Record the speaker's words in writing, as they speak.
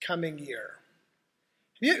coming year.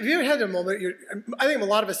 Have you ever had a moment, I think a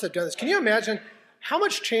lot of us have done this. Can you imagine how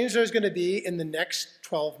much change there's going to be in the next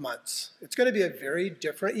 12 months? It's going to be a very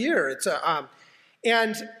different year.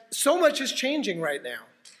 And so much is changing right now.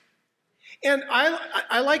 And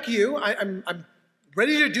I like you, I'm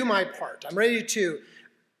ready to do my part. I'm ready to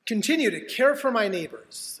continue to care for my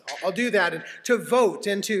neighbors. I'll do that, and to vote,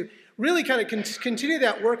 and to really kind of continue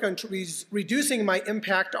that work on reducing my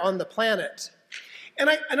impact on the planet. And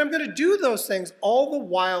I'm going to do those things all the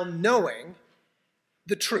while knowing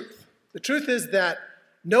the truth. The truth is that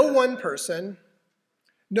no one person,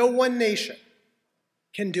 no one nation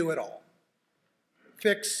can do it all,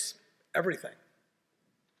 fix everything.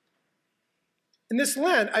 In this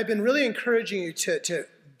Lent, I've been really encouraging you to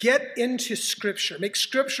get into Scripture, make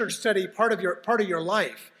Scripture study part of your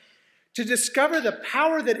life, to discover the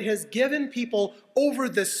power that it has given people over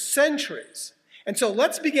the centuries. And so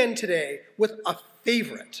let's begin today with a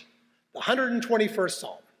favorite, the 121st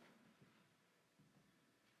Psalm.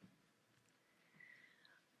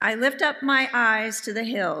 I lift up my eyes to the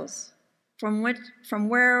hills. From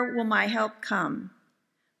where will my help come?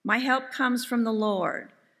 My help comes from the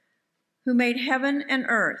Lord, who made heaven and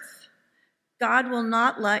earth. God will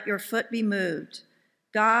not let your foot be moved.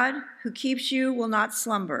 God who keeps you will not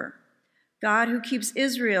slumber. God who keeps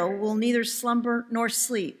Israel will neither slumber nor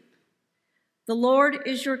sleep. The Lord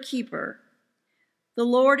is your keeper. The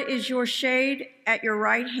Lord is your shade at your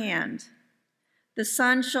right hand. The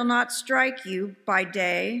sun shall not strike you by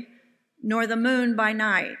day, nor the moon by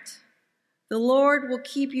night. The Lord will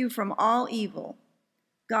keep you from all evil.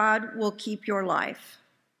 God will keep your life.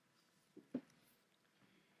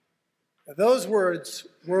 Now, those words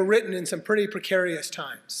were written in some pretty precarious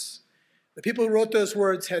times. The people who wrote those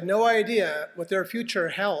words had no idea what their future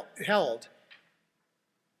held,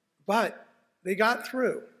 but they got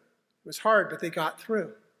through. It was hard, but they got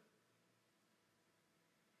through.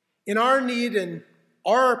 In our need and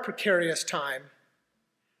our precarious time,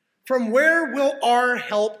 from where will our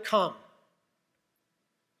help come?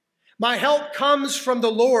 My help comes from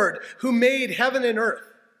the Lord who made heaven and earth.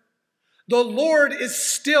 The Lord is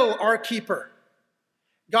still our keeper.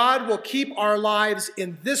 God will keep our lives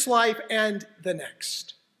in this life and the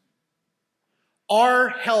next. Our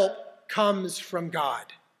help comes from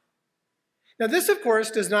God. Now, this, of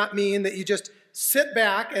course, does not mean that you just sit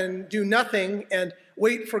back and do nothing and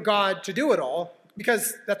wait for God to do it all,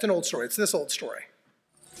 because that's an old story. It's this old story.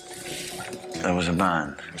 There was a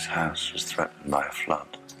man whose house was threatened by a flood.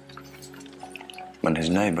 When his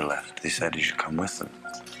neighbor left, he said he should come with them.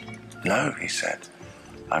 No, he said,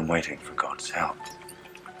 I'm waiting for God's help.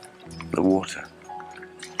 The water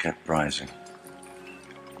kept rising.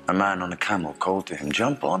 A man on a camel called to him.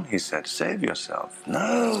 Jump on, he said, save yourself.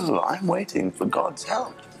 No, I'm waiting for God's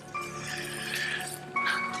help.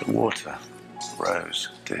 The water rose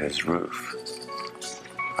to his roof.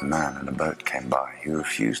 A man in a boat came by. He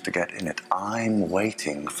refused to get in it. I'm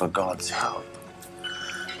waiting for God's help.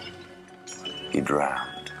 He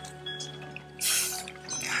drowned.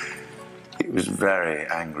 He was very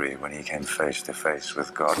angry when he came face to face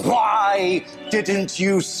with God. Why didn't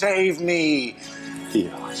you save me? He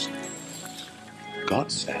asked.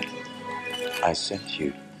 God said, I sent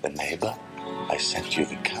you the neighbor, I sent you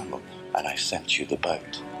the camel, and I sent you the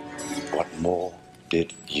boat. What more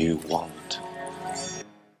did you want?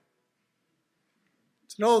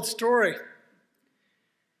 It's an old story.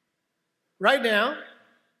 Right now,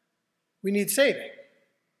 we need saving.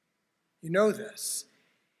 You know this.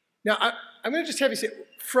 Now, I'm going to just have you say,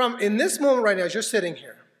 in this moment right now, as you're sitting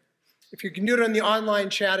here, if you can do it on the online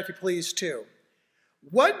chat, if you please, too.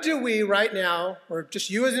 What do we right now, or just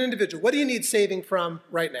you as an individual, what do you need saving from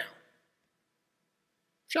right now?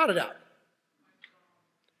 Shout it out.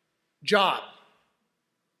 Job.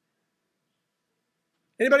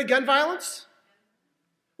 Anybody gun violence?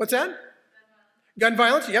 What's that? Gun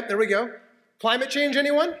violence, yep, there we go. Climate change,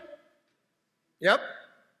 anyone? Yep.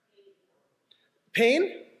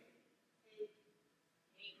 Pain?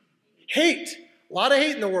 Hate. A lot of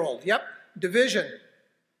hate in the world, yep. Division.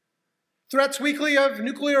 Threats weekly of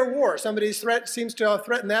nuclear war. Somebody's threat seems to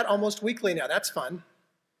threaten that almost weekly now. That's fun.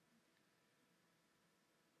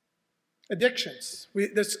 Addictions.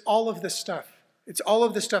 There's all of this stuff. It's all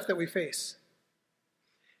of the stuff that we face.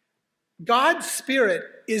 God's Spirit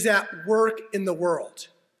is at work in the world.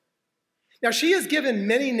 Now, she is given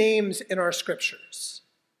many names in our scriptures.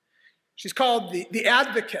 She's called the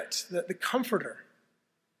advocate, the comforter,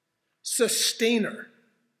 sustainer,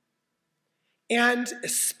 and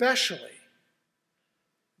especially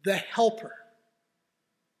the helper.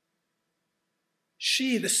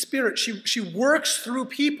 She, the Spirit, she works through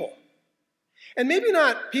people. And maybe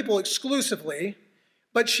not people exclusively,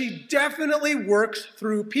 but she definitely works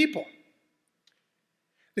through people.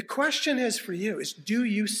 The question is for you is, do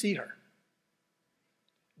you see her?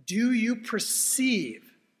 Do you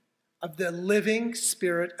perceive of the living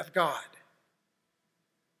Spirit of God?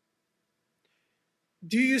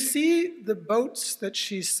 Do you see the boats that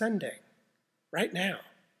she's sending right now?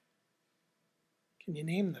 Can you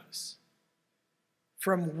name those?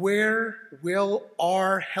 From where will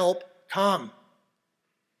our help come?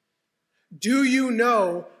 Do you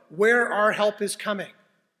know where our help is coming?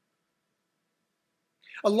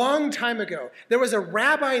 A long time ago, there was a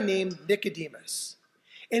rabbi named Nicodemus,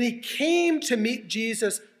 and he came to meet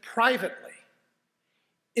Jesus privately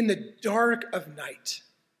in the dark of night.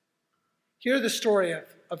 Hear the story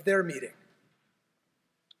of their meeting.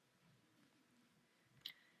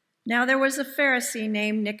 Now there was a Pharisee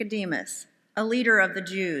named Nicodemus, a leader of the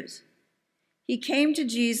Jews. He came to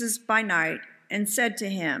Jesus by night and said to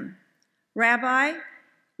him, "Rabbi,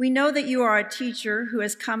 we know that you are a teacher who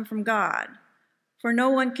has come from God, for no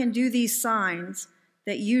one can do these signs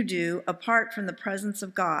that you do apart from the presence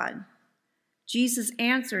of God." Jesus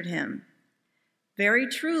answered him, "Very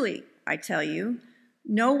truly, I tell you,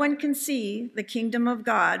 no one can see the kingdom of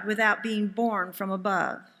God without being born from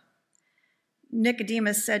above."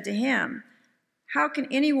 Nicodemus said to him, "How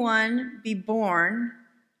can anyone be born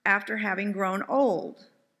after having grown old?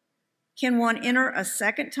 Can one enter a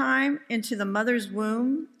second time into the mother's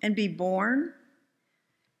womb and be born?"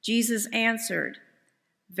 Jesus answered,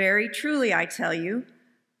 "Very truly, I tell you,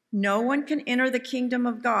 no one can enter the kingdom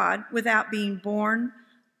of God without being born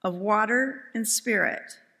of water and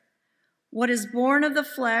spirit. What is born of the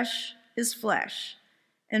flesh is flesh,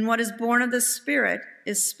 and what is born of the Spirit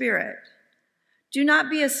is spirit. Do not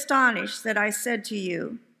be astonished that I said to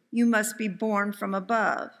you, you must be born from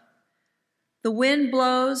above. The wind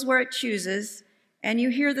blows where it chooses, and you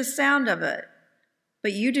hear the sound of it,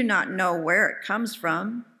 but you do not know where it comes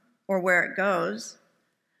from or where it goes.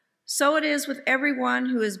 So it is with everyone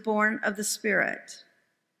who is born of the Spirit."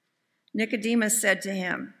 Nicodemus said to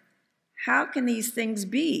him, "How can these things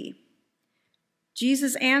be?"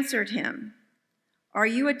 Jesus answered him, "Are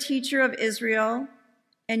you a teacher of Israel,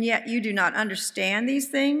 and yet you do not understand these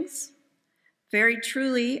things? Very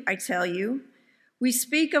truly, I tell you, we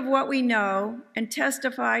speak of what we know and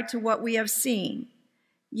testify to what we have seen,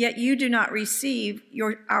 yet you do not receive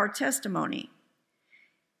our testimony.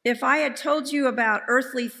 If I had told you about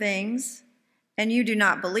earthly things and you do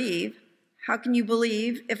not believe, how can you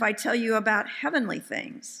believe if I tell you about heavenly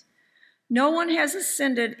things? No one has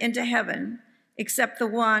ascended into heaven except the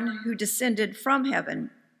one who descended from heaven,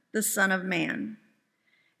 the Son of Man.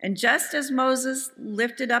 And just as Moses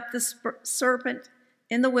lifted up the serpent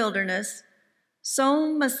in the wilderness,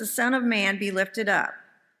 so must the Son of Man be lifted up,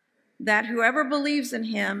 that whoever believes in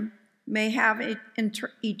him may have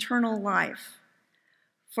eternal life.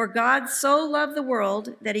 For God so loved the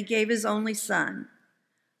world that he gave his only Son,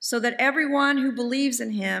 so that everyone who believes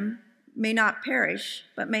in him may not perish,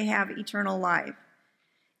 but may have eternal life.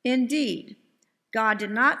 Indeed, God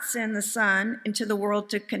did not send the Son into the world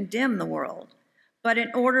to condemn the world, but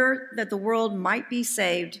in order that the world might be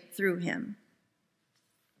saved through him."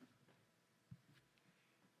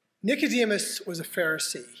 Nicodemus was a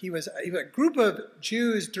Pharisee. He was a group of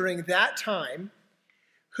Jews during that time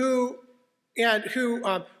who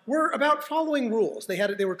were about following rules.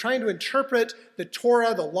 They were trying to interpret the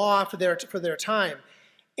Torah, the law for their time.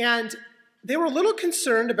 And they were a little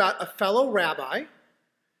concerned about a fellow rabbi,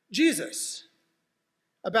 Jesus,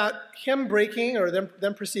 about him breaking, or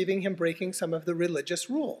them perceiving him breaking some of the religious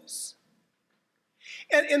rules.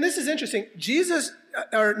 And this is interesting.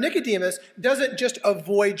 Nicodemus doesn't just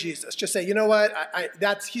avoid Jesus, just say, you know what,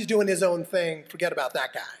 he's doing his own thing, forget about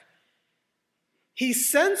that guy. He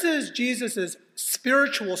senses Jesus'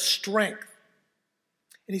 spiritual strength,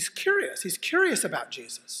 and he's curious about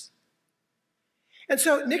Jesus. And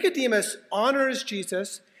so Nicodemus honors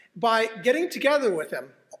Jesus by getting together with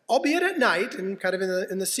him, albeit at night and kind of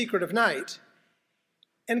in the secret of night,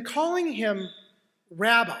 and calling him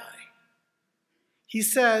Rabbi. He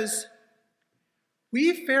says,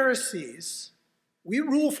 "We Pharisees, we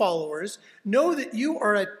rule followers, know that you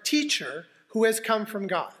are a teacher who has come from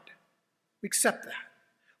God. We accept that.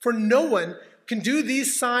 For no one can do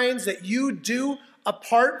these signs that you do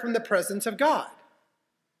apart from the presence of God.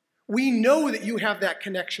 We know that you have that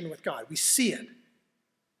connection with God. We see it."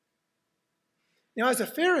 Now, as a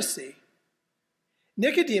Pharisee,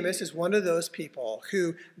 Nicodemus is one of those people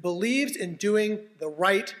who believes in doing the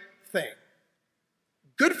right thing.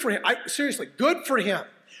 Good for him. Seriously, good for him.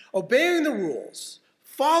 Obeying the rules,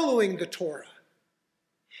 following the Torah.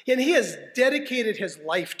 And he has dedicated his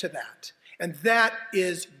life to that. And that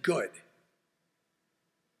is good.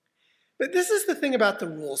 But this is the thing about the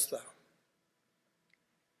rules, though.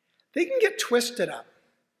 They can get twisted up.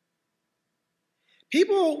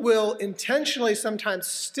 People will intentionally sometimes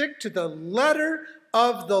stick to the letter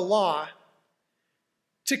of the law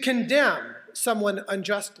to condemn someone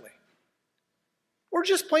unjustly, or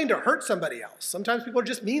just plain to hurt somebody else. Sometimes people are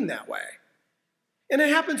just mean that way. And it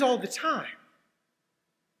happens all the time.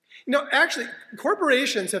 You know, actually,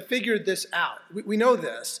 corporations have figured this out. We know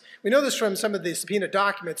this. We know this from some of the subpoena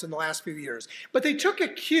documents in the last few years. But they took a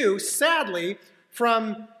cue, sadly,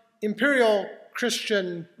 from imperial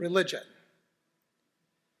Christian religion.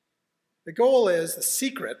 The goal is, the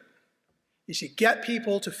secret is you get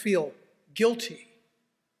people to feel guilty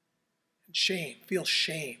and shame, feel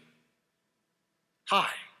shame. Hi,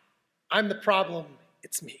 I'm the problem,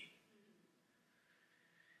 it's me.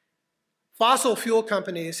 Fossil fuel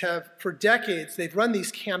companies have, for decades, they've run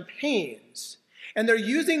these campaigns, and they're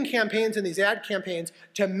using campaigns and these ad campaigns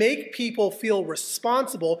to make people feel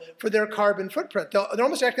responsible for their carbon footprint. They're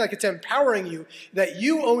almost acting like it's empowering you, that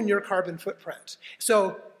you own your carbon footprint.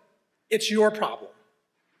 So it's your problem.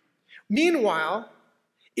 Meanwhile,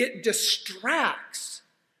 it distracts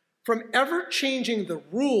from ever changing the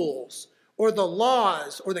rules or the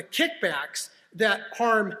laws or the kickbacks that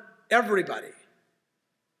harm everybody.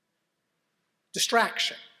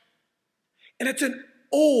 Distraction. And it's an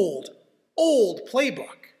old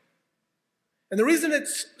playbook. And the reason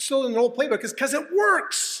it's still an old playbook is because it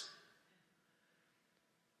works.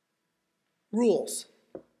 Rules,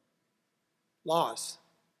 laws.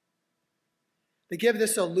 They give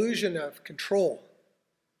this illusion of control.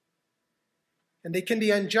 And they can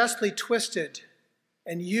be unjustly twisted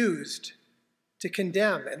and used to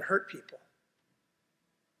condemn and hurt people.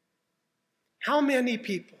 How many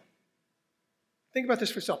people, think about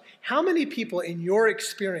this for yourself, how many people in your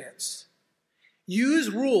experience use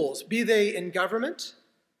rules, be they in government,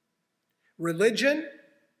 religion,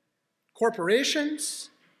 corporations?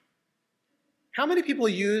 How many people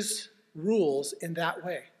use rules in that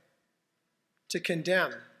way to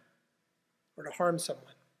condemn or to harm someone?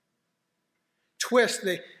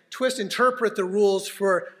 They interpret the rules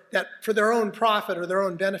for their own profit or their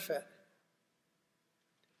own benefit.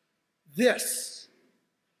 This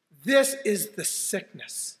is the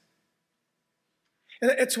sickness.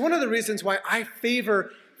 And it's one of the reasons why I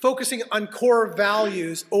favor focusing on core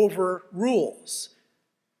values over rules.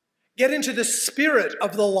 Get into the spirit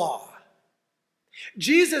of the law.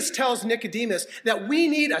 Jesus tells Nicodemus that we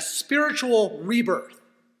need a spiritual rebirth,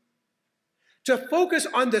 to focus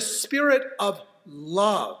on the spirit of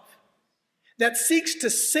love that seeks to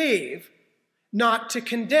save, not to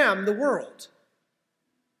condemn the world.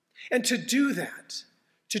 And to do that,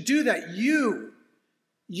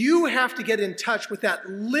 you have to get in touch with that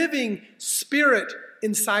living spirit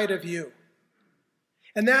inside of you.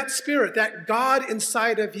 And that spirit, that God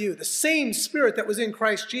inside of you, the same spirit that was in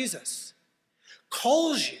Christ Jesus,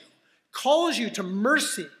 calls you to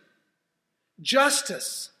mercy,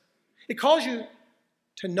 justice. It calls you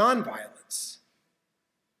to nonviolence.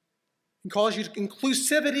 It calls you to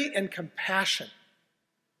inclusivity and compassion.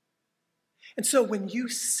 And so when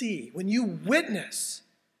you witness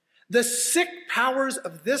the sick powers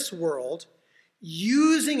of this world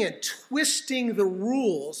using and twisting the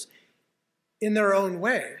rules in their own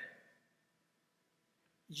way,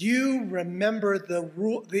 you remember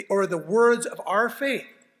the words of our faith.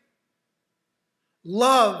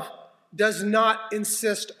 Love does not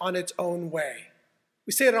insist on its own way.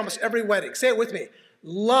 We say it at almost every wedding. Say it with me.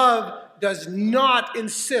 Love does not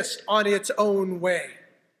insist on its own way.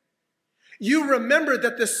 You remember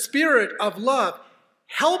that the spirit of love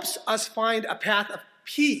helps us find a path of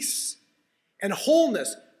peace and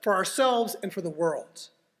wholeness for ourselves and for the world.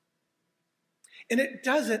 And it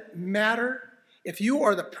doesn't matter if you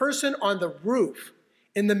are the person on the roof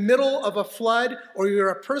in the middle of a flood, or you're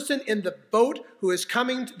a person in the boat who is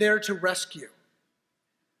coming there to rescue.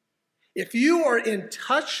 If you are in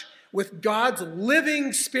touch with God's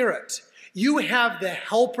living spirit, you have the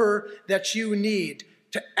helper that you need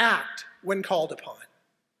to act when called upon.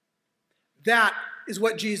 That is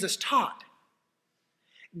what Jesus taught.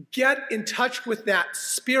 Get in touch with that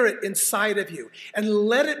spirit inside of you and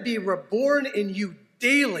let it be reborn in you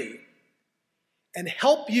daily and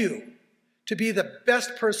help you to be the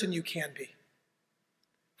best person you can be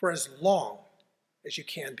for as long as you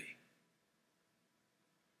can be.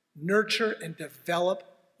 Nurture and develop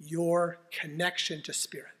your connection to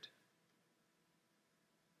spirit.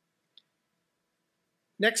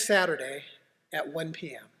 Next Saturday at 1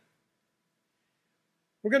 p.m.,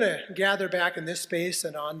 We're going to gather back in this space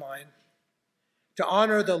and online to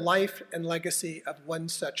honor the life and legacy of one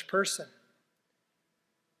such person,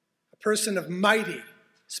 a person of mighty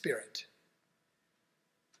spirit.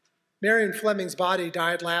 Marion Fleming's body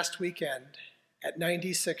died last weekend at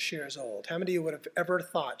 96 years old. How many of you would have ever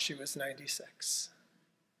thought she was 96?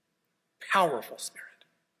 Powerful spirit.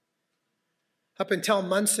 Up until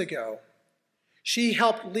months ago, she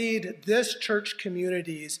helped lead this church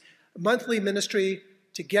community's monthly ministry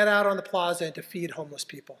to get out on the plaza and to feed homeless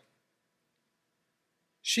people.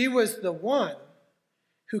 She was the one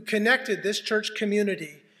who connected this church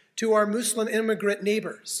community to our Muslim immigrant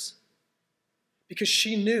neighbors, because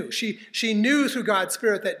she knew through God's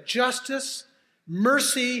Spirit that justice,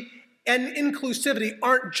 mercy, and inclusivity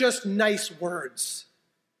aren't just nice words.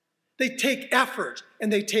 They take effort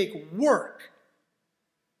and they take work.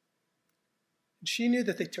 And she knew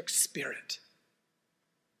that they took spirit.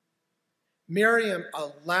 Miriam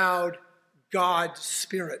allowed God's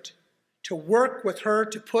Spirit to work with her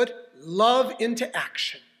to put love into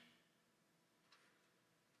action.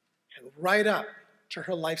 And right up to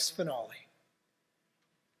her life's finale,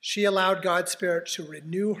 she allowed God's Spirit to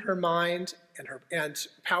renew her mind and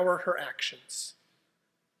power her actions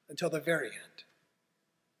until the very end.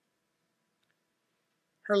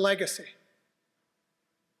 Her legacy,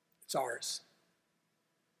 it's ours.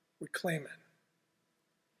 We claim it.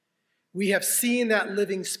 We have seen that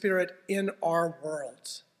living Spirit in our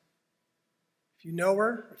world. If you know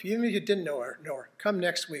her, even if you didn't know her, come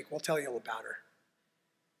next week. We'll tell you all about her.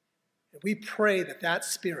 And we pray that that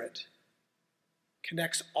Spirit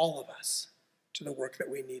connects all of us to the work that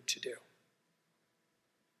we need to do.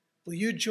 Will you join